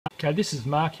Okay, this is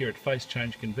Mark here at Phase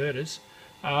Changer Converters.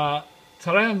 Today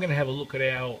I'm going to have a look at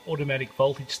our automatic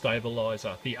voltage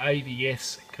stabiliser, the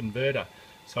AVS converter.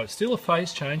 So it's still a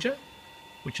phase changer,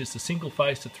 which is the single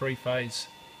phase to three phase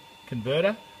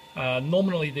converter.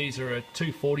 Normally these are a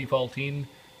 240 volt in,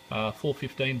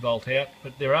 415 volt out,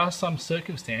 but there are some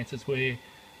circumstances where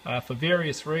for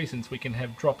various reasons we can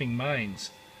have dropping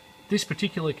mains. This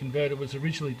particular converter was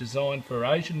originally designed for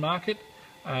our Asian market,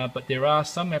 but there are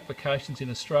some applications in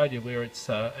Australia where it's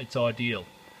ideal.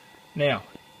 Now,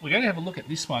 we're going to have a look at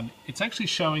this one. It's actually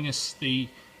showing us the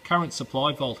current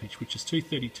supply voltage, which is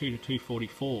 232 to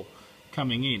 244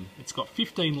 coming in. It's got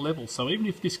 15 levels, so even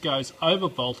if this goes over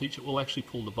voltage, it will actually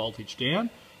pull the voltage down.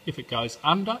 If it goes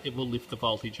under, it will lift the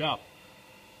voltage up.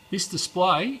 This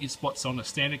display is what's on a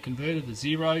standard converter, the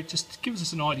 0, just gives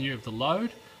us an idea of the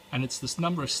load, and it's this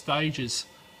number of stages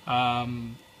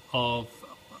of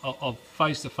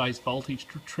phase-to-phase voltage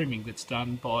trimming that's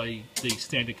done by the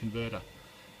standard converter.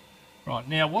 Right,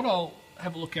 now what I'll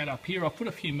have a look at up here, I'll put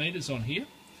a few meters on here.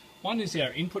 One is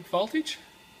our input voltage,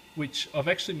 which I've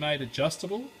actually made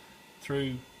adjustable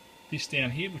through this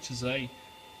down here, which is a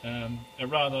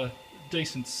rather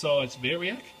decent sized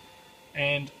variac.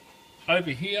 And over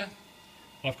here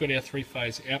I've got our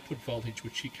three-phase output voltage,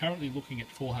 which you're currently looking at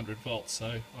 400 volts.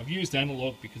 So I've used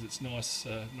analog because it's nice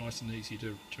and easy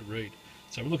to read.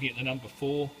 So we're looking at the number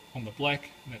 4 on the black,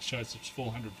 and that shows it's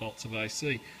 400 volts of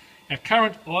AC. Our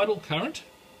current idle current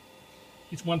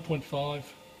is 1.5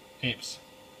 amps.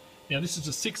 Now this is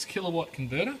a 6 kilowatt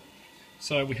converter,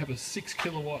 so we have a 6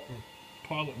 kilowatt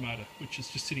pilot motor, which is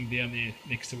just sitting down there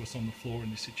next to us on the floor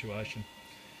in this situation.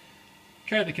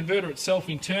 Okay, the converter itself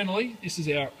internally, this is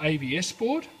our AVS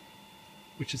board,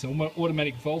 which is an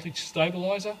automatic voltage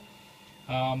stabiliser.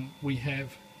 We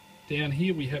have down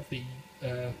here, we have the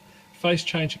phase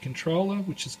changer controller,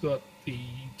 which has got the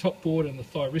top board and the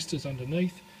thyristors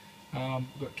underneath.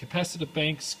 We've got capacitor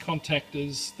banks,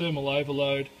 contactors, thermal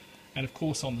overload, and of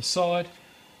course on the side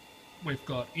we've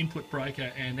got input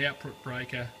breaker and output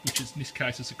breaker, which is in this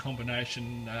case is a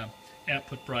combination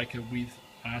output breaker with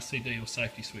RCD or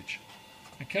safety switch.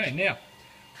 Okay, now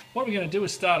what we're going to do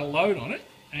is start a load on it,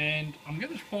 and I'm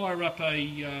going to fire up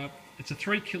it's a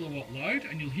 3 kilowatt load,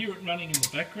 and you'll hear it running in the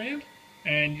background,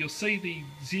 and you'll see the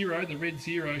red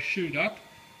 0 shoot up.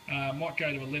 Might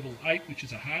go to a level 8, which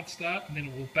is a hard start, and then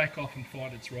it will back off and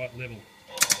find its right level.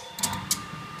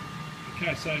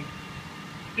 Okay, so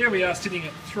there we are sitting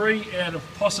at 3 out of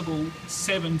possible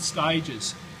 7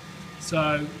 stages.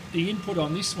 So the input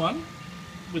on this one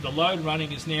with the load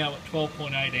running is now at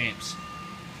 12.8 amps.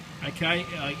 Okay,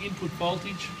 input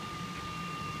voltage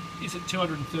is at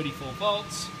 234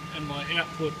 volts, and my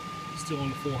output is still on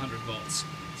the 400 volts.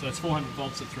 So it's 400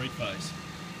 volts at 3-phase.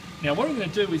 Now what I'm going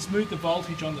to do is move the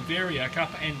voltage on the variac up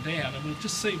and down, and we'll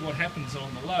just see what happens on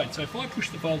the load. So if I push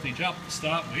the voltage up to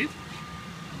start with,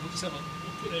 we'll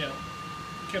put our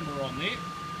camera on there,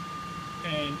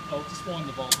 and I'll just wind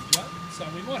the voltage up. So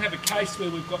we might have a case where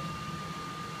we've got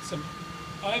some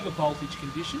over voltage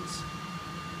conditions,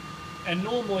 and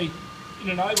normally in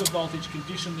an over voltage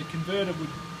condition the converter would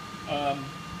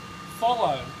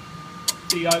follow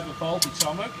the over voltage. So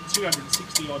I'm at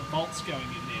 260 odd volts going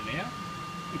in there now,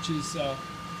 which is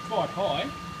quite high,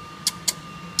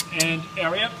 and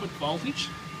our output voltage,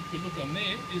 if we look on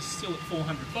there, is still at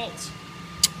 400 volts,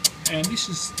 and this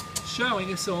is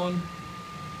showing us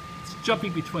it's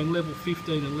jumping between level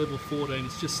 15 and level 14.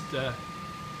 It's just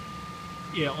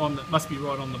yeah, it must be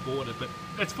right on the border, but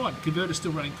that's fine. The converter's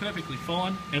still running perfectly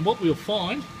fine, and what we'll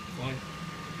find, my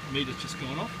meter's just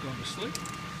gone off, gone to sleep,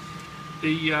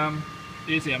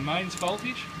 there's our mains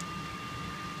voltage.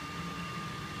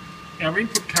 Our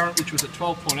input current, which was at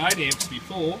 12.8 amps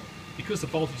before, because the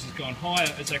voltage has gone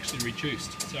higher, it's actually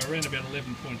reduced, so around about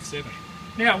 11.7.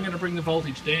 Now I'm going to bring the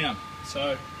voltage down.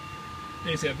 So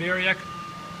there's our variac,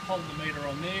 hold the meter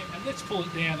on there, and let's pull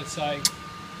it down to say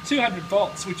 200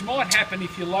 volts, which might happen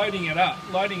if you're loading it up,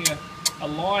 loading a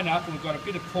line up and we've got a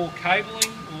bit of poor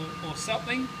cabling or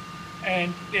something,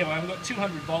 and there we've got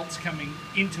 200 volts coming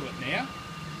into it now.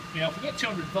 Now if we've got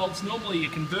 200 volts, normally a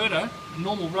converter, a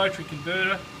normal rotary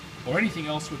converter, or anything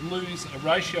else would lose a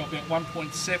ratio of about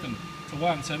 1.7 to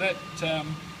 1, so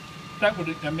that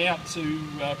would amount to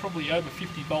probably over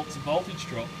 50 volts of voltage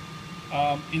drop.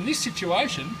 In this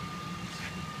situation,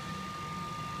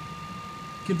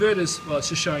 converters, well, it's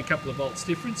just showing a couple of volts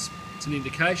difference, it's an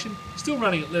indication, still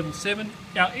running at level 7.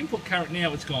 Our input current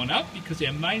now has gone up because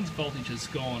our mains voltage has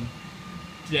gone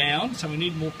down, so we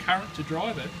need more current to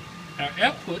drive it. Our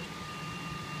output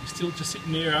is still just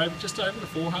sitting there just over the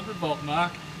 400 volt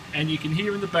mark, and you can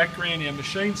hear in the background our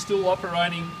machine's still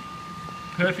operating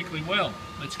perfectly well.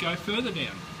 let's go further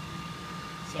down.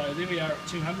 So there we are at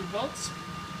 200 volts.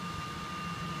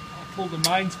 I'll pull the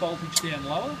mains voltage down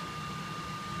lower.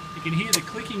 You can hear the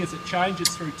clicking as it changes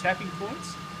through tapping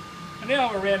points. And now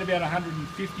I'm around about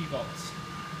 150 volts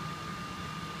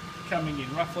coming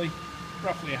in, roughly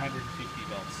 150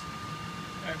 volts.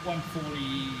 At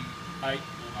 148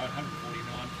 or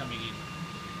 149 coming in.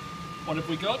 What have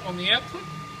we got on the output?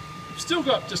 We've still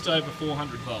got just over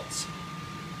 400 volts.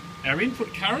 Our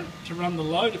input current to run the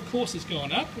load, of course, has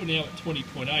gone up. We're now at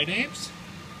 20.8 amps.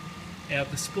 Our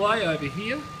display over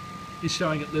here is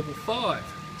showing at level 5,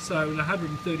 so in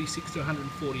 136 to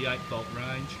 148 volt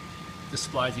range.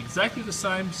 Displays exactly the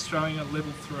same, showing at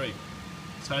level 3.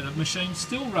 So the machine's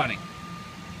still running.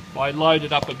 If I load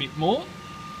it up a bit more,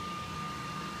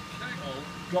 okay, I'll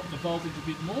drop the voltage a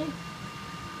bit more.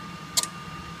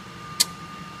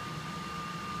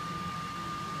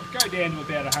 Go down to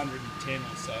about 110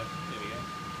 or so. There we go.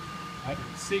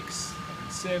 106,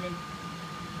 107,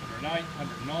 108,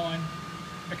 109.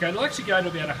 Okay, it'll actually go to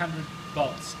about 100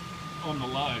 volts on the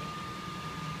load.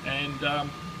 And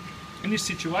in this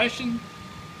situation,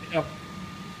 our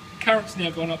current's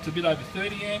now gone up to a bit over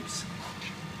 30 amps.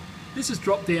 This has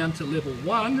dropped down to level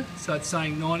 1, so it's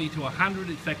saying 90 to 100.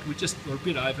 In fact, we're a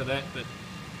bit over that, but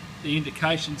the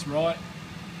indication's right.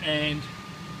 And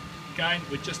again,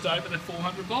 we're just over the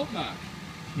 400 volt mark.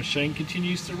 The machine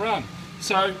continues to run.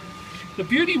 So the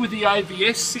beauty with the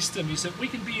AVS system is that we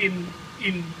can be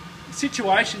in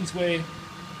situations where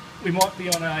we might be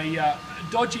on a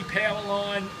dodgy power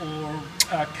line or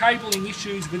cabling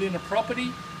issues within a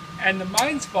property, and the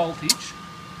mains voltage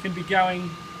can be going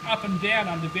up and down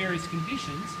under various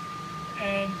conditions,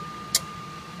 and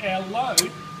our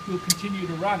load will continue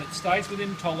to run. It stays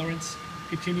within tolerance,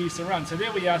 continues to run. So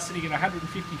there we are sitting at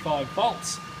 155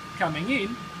 volts coming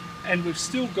in, and we've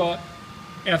still got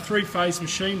our three-phase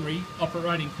machinery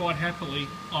operating quite happily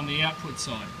on the output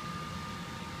side.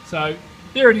 So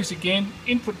there it is again,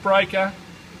 input breaker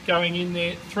going in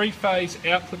there, three-phase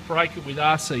output breaker with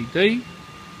RCD.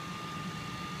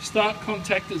 Start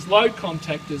contactors, load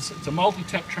contactors. It's a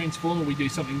multi-tap transformer. We do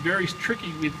something very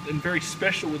tricky with and very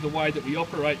special with the way that we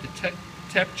operate the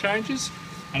tap changes.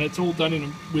 And it's all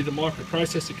done with a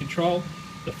microprocessor control.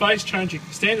 The phase changer,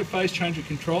 standard phase changer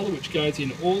controller, which goes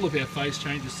in all of our phase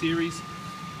changer series,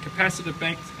 capacitor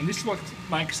banks, and this is what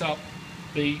makes up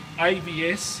the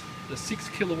AVS, the 6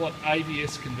 kilowatt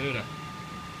AVS converter.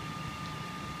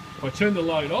 If I turn the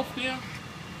load off now,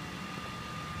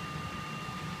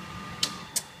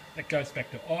 that goes back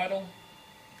to idle.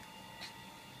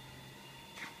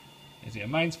 There's our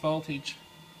mains voltage,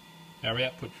 our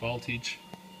output voltage.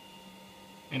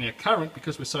 And our current,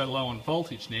 because we're so low on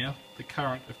voltage now, the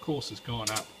current of course has gone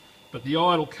up. But the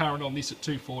idle current on this at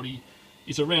 240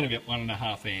 is around about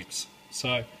 1.5 amps.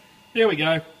 So there we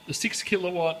go, the 6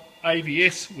 kilowatt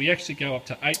AVS, we actually go up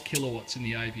to 8 kilowatts in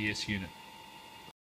the AVS unit.